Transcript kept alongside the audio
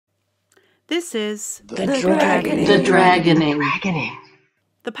This is The Dragoning.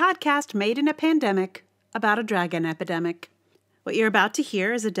 the podcast made in a pandemic about a dragon epidemic. What you're about to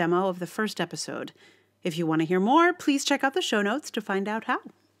hear is a demo of the first episode. If you want to hear more, please check out the show notes to find out how.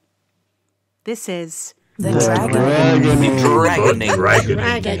 This is The Dragoning.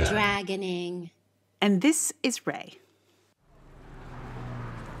 And this is Ray.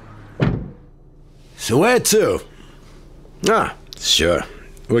 So where to? Sure.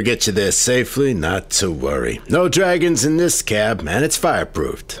 We'll get you there safely, not to worry. No dragons in this cab, and it's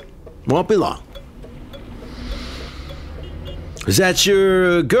fireproofed. Won't be long. Was that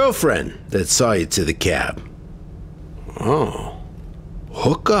your girlfriend that saw you to the cab? Oh.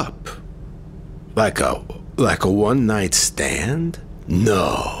 Hook up? Like a one-night stand?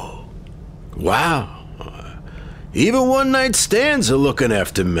 No. Wow. Even one-night stands are looking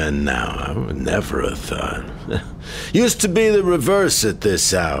after men now. I would never have thought. Used to be the reverse at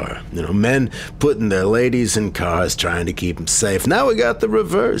this hour. Men putting their ladies in cars trying to keep them safe. Now we got the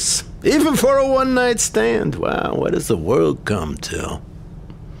reverse. Even for a one-night stand. Wow, what has the world come to?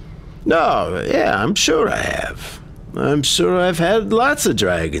 No, yeah, I'm sure I have. I'm sure I've had lots of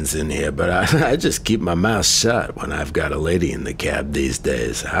dragons in here, but I just keep my mouth shut when I've got a lady in the cab these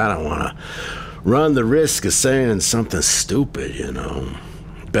days. I don't want to run the risk of saying something stupid,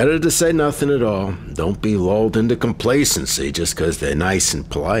 Better to say nothing at all. Don't be lulled into complacency just because they're nice and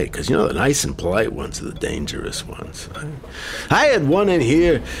polite. Because, the nice and polite ones are the dangerous ones. I had one in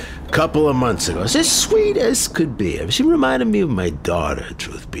here a couple of months ago. She's as sweet as could be. She reminded me of my daughter,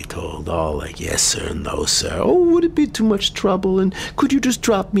 truth be told. All like, yes, sir, no, sir. Oh, would it be too much trouble? And could you just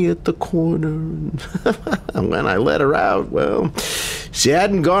drop me at the corner? And when I let her out, well, she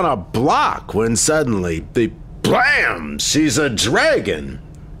hadn't gone a block when suddenly, blam, she's a dragon.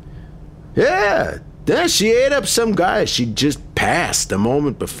 Yeah, she ate up some guy she just passed a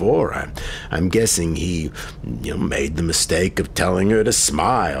moment before. I'm guessing he, made the mistake of telling her to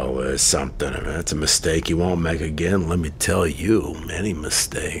smile or something. That's a mistake you won't make again, let me tell you. Any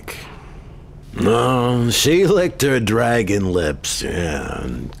mistake. No, she licked her dragon lips,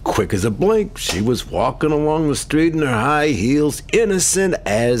 and quick as a blink, she was walking along the street in her high heels, innocent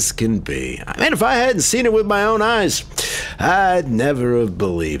as can be. If I hadn't seen it with my own eyes, I'd never have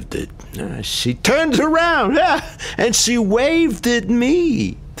believed it. She turned around, and she waved at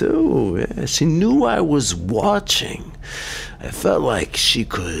me, too. She knew I was watching. I felt like she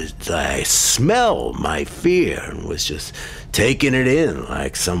could smell my fear and was just taking it in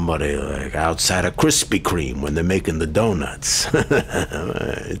like somebody outside a Krispy Kreme when they're making the donuts.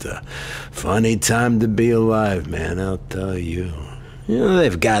 It's a funny time to be alive, man, I'll tell you.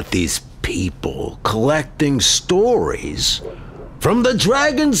 They've got these people collecting stories from the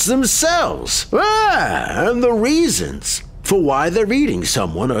dragons themselves. And the reasons for why they're eating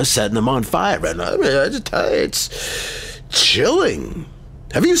someone or setting them on fire. And I just tell you, it's chilling.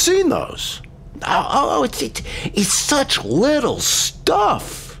 Have you seen those? Oh, it's such little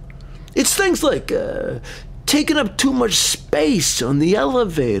stuff. It's things like taking up too much space on the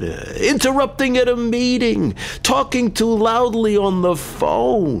elevator, interrupting at a meeting, talking too loudly on the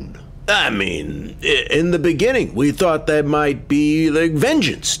phone. In the beginning, we thought they might be like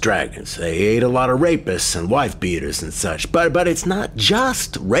vengeance dragons. They ate a lot of rapists and wife beaters and such. But it's not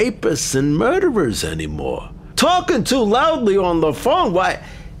just rapists and murderers anymore. Talking too loudly on the phone, why?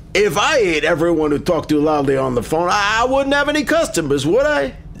 If I ate everyone who talked too loudly on the phone, I wouldn't have any customers, would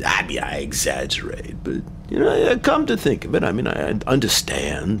I? I exaggerate, but, come to think of it, I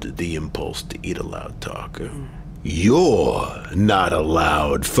understand the impulse to eat a loud talker. You're not a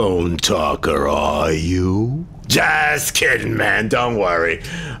loud phone talker, are you? Just kidding, man, don't worry.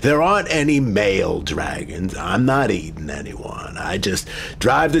 There aren't any male dragons. I'm not eating anyone. I just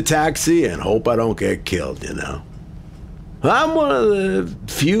drive the taxi and hope I don't get killed, I'm one of the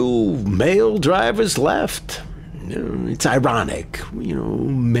few male drivers left. It's ironic.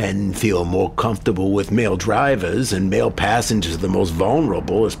 Men feel more comfortable with male drivers, and male passengers are the most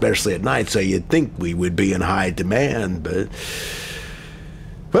vulnerable, especially at night, so you'd think we would be in high demand, but...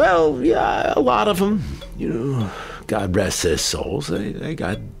 Well, yeah, a lot of them, God rest their souls, they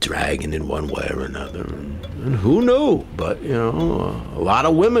got dragging in one way or another. And who knew? But, a lot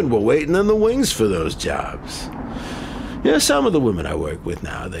of women were waiting in the wings for those jobs. Some of the women I work with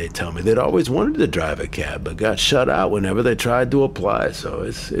now, they tell me they'd always wanted to drive a cab, but got shut out whenever they tried to apply. So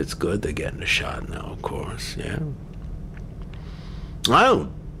it's good they're getting a shot now, of course, yeah. I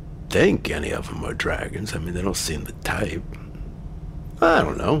don't think any of them are dragons. They don't seem the type. I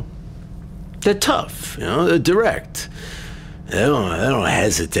don't know. They're tough, they're direct. They don't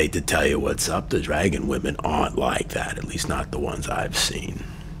hesitate to tell you what's up. The dragon women aren't like that, at least not the ones I've seen.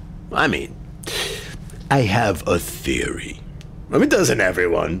 I have a theory. I mean, doesn't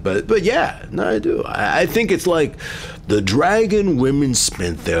everyone? But yeah, no, I do. I think it's like the dragon women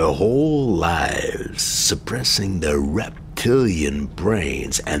spent their whole lives suppressing their reptilian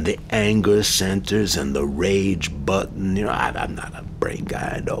brains and the anger centers and the rage button. You know, I'm not a brain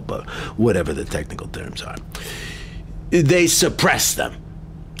guy, I know, but whatever the technical terms are. They suppressed them.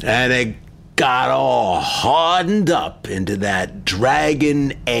 And they got all hardened up into that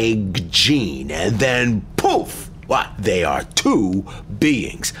dragon egg gene. And then poof! What? They are two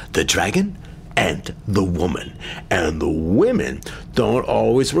beings, the dragon and the woman. And the women don't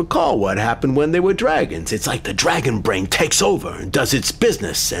always recall what happened when they were dragons. It's like the dragon brain takes over and does its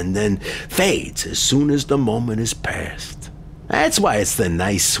business and then fades as soon as the moment is past. That's why it's the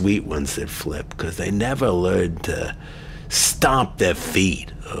nice, sweet ones that flip, because they never learned to stomp their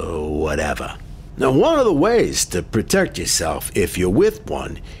feet or whatever. Now, one of the ways to protect yourself if you're with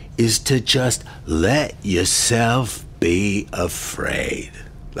one is to just let yourself be afraid.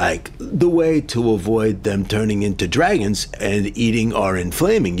 Like, the way to avoid them turning into dragons and eating or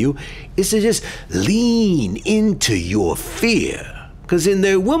inflaming you is to just lean into your fear. Because in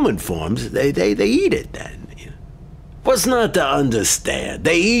their woman forms, they eat it then. What's not to understand?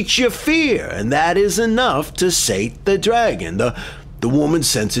 They eat your fear, and that is enough to sate the dragon. The woman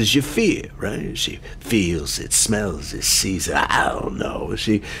senses your fear, right? She feels it, smells it, sees it. I don't know.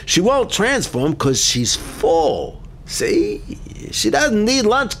 She won't transform because she's full. See? She doesn't need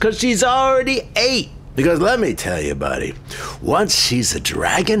lunch because she's already ate. Because let me tell you, buddy, once she's a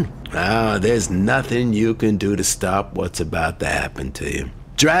dragon, there's nothing you can do to stop what's about to happen to you.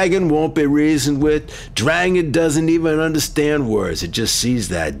 Dragon won't be reasoned with. Dragon doesn't even understand words. It just sees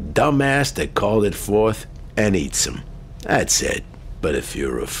that dumbass that called it forth and eats him. That's it. But if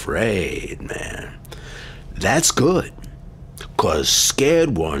you're afraid, man, that's good, 'cause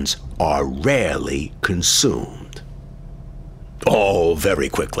scared ones are rarely consumed. Oh, very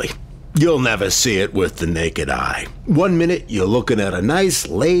quickly. You'll never see it with the naked eye. 1 minute, you're looking at a nice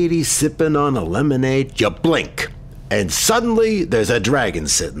lady sipping on a lemonade, you blink, and suddenly there's a dragon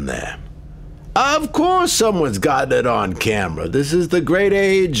sitting there. Of course someone's gotten it on camera. This is the great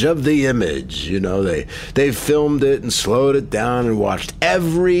age of the image. You know, they filmed it and slowed it down and watched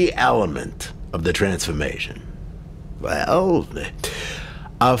every element of the transformation. Well,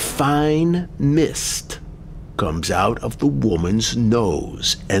 a fine mist comes out of the woman's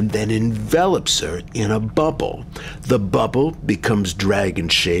nose and then envelops her in a bubble. The bubble becomes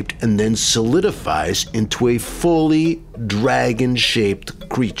dragon-shaped and then solidifies into a fully dragon-shaped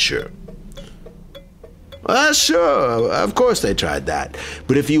creature. Sure, of course they tried that.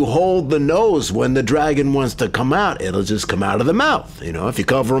 But if you hold the nose when the dragon wants to come out, it'll just come out of the mouth. You know, if you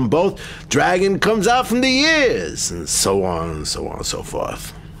cover them both, dragon comes out from the ears, and so on and so on and so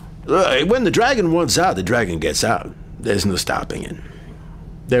forth. When the dragon wants out, the dragon gets out. There's no stopping it.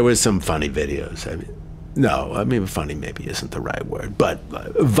 There was some funny videos. Funny maybe isn't the right word, but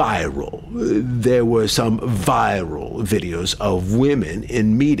viral. There were some viral videos of women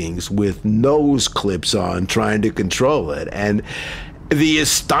in meetings with nose clips on trying to control it, and the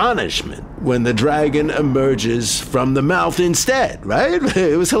astonishment when the dragon emerges from the mouth instead, right?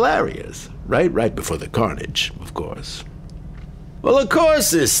 It was hilarious. Right before the carnage, of course. Well, of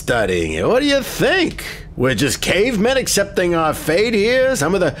course they're studying it. What do you think? We're just cavemen accepting our fate here?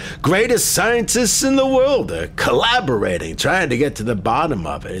 Some of the greatest scientists in the world are collaborating, trying to get to the bottom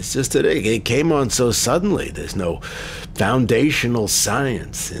of it. It's just that it came on so suddenly. There's no foundational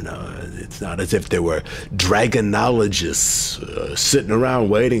science, you know. It's not as if there were dragonologists sitting around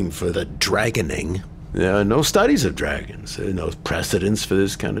waiting for the dragoning. There are no studies of dragons. There are no precedents for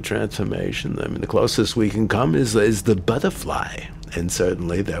this kind of transformation. I mean, the closest we can come is the butterfly. And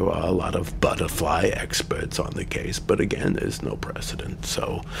certainly there are a lot of butterfly experts on the case, but again, there's no precedent.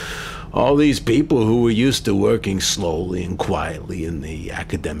 So all these people who were used to working slowly and quietly in the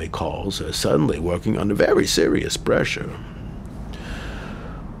academic halls are suddenly working under very serious pressure.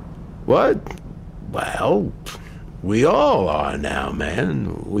 What? Well, we all are now,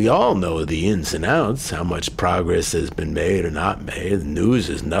 man. We all know the ins and outs, how much progress has been made or not made. The news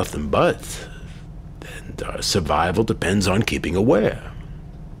is nothing but. And our survival depends on keeping aware.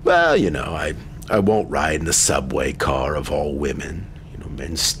 Well, you know, I won't ride in the subway car of all women. You know,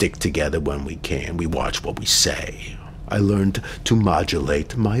 men stick together when we can. We watch what we say. I learned to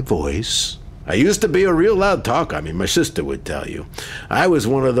modulate my voice. I used to be a real loud talker. I mean, my sister would tell you. I was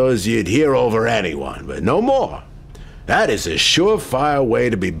one of those you'd hear over anyone, but no more. That is a surefire way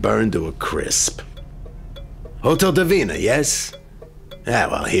to be burned to a crisp. Hotel Davina, yes? Ah,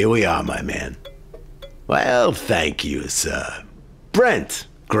 well, here we are, my man. Well, thank you, sir. Brent,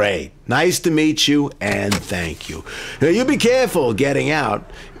 Great. Nice to meet you, and thank you. Now, you be careful getting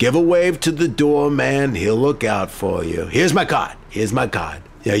out. Give a wave to the doorman. He'll look out for you. Here's my card.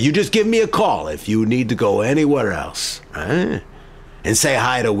 Yeah, you just give me a call if you need to go anywhere else. Right? And say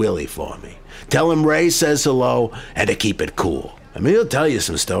hi to Willie for me. Tell him Ray says hello and to keep it cool. I mean, he'll tell you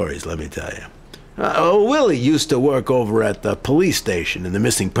some stories, let me tell you. Willie used to work over at the police station in the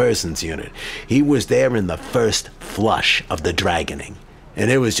missing persons unit. He was there in the first flush of the dragoning. And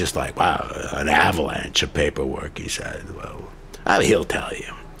it was just like, wow, an avalanche of paperwork, he said. Well, he'll tell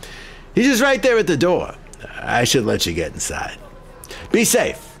you. He's just right there at the door. I should let you get inside. Be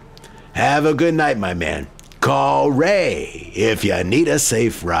safe. Have a good night, my man. Call Ray if you need a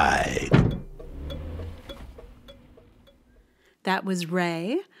safe ride. That was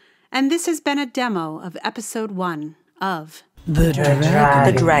Ray, and this has been a demo of episode 1 of The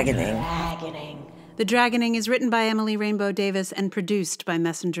Dragoning. The Dragoning is written by Emily Rainbow Davis and produced by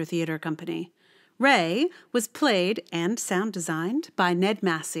Messenger Theater Company. Ray was played and sound designed by Ned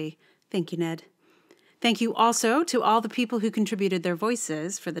Massey. Thank you, Ned. Thank you also to all the people who contributed their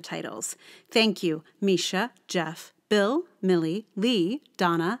voices for the titles. Thank you, Misha, Jeff, Bill, Millie, Lee,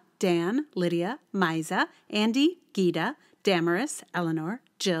 Donna, Dan, Lydia, Miza, Andy, Gita, Damaris, Eleanor,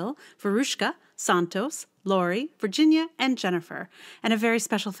 Jill, Verushka, Santos, Lori, Virginia, and Jennifer. And a very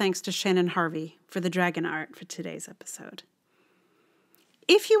special thanks to Shannon Harvey for the dragon art for today's episode.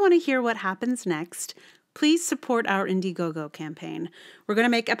 If you want to hear what happens next, please support our Indiegogo campaign. We're going to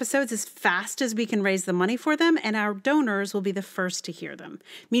make episodes as fast as we can raise the money for them, and our donors will be the first to hear them.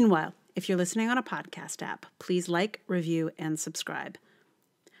 Meanwhile, if you're listening on a podcast app, please like, review, and subscribe.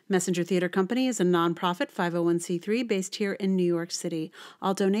 Messenger Theater Company is a nonprofit 501c3 based here in New York City.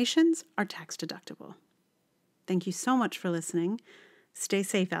 All donations are tax deductible. Thank you so much for listening. Stay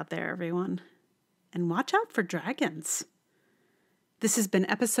safe out there, everyone. And watch out for dragons. This has been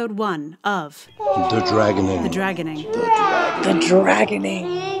episode 1 of The Dragoning. The Dragoning. The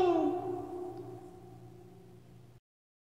Dragoning.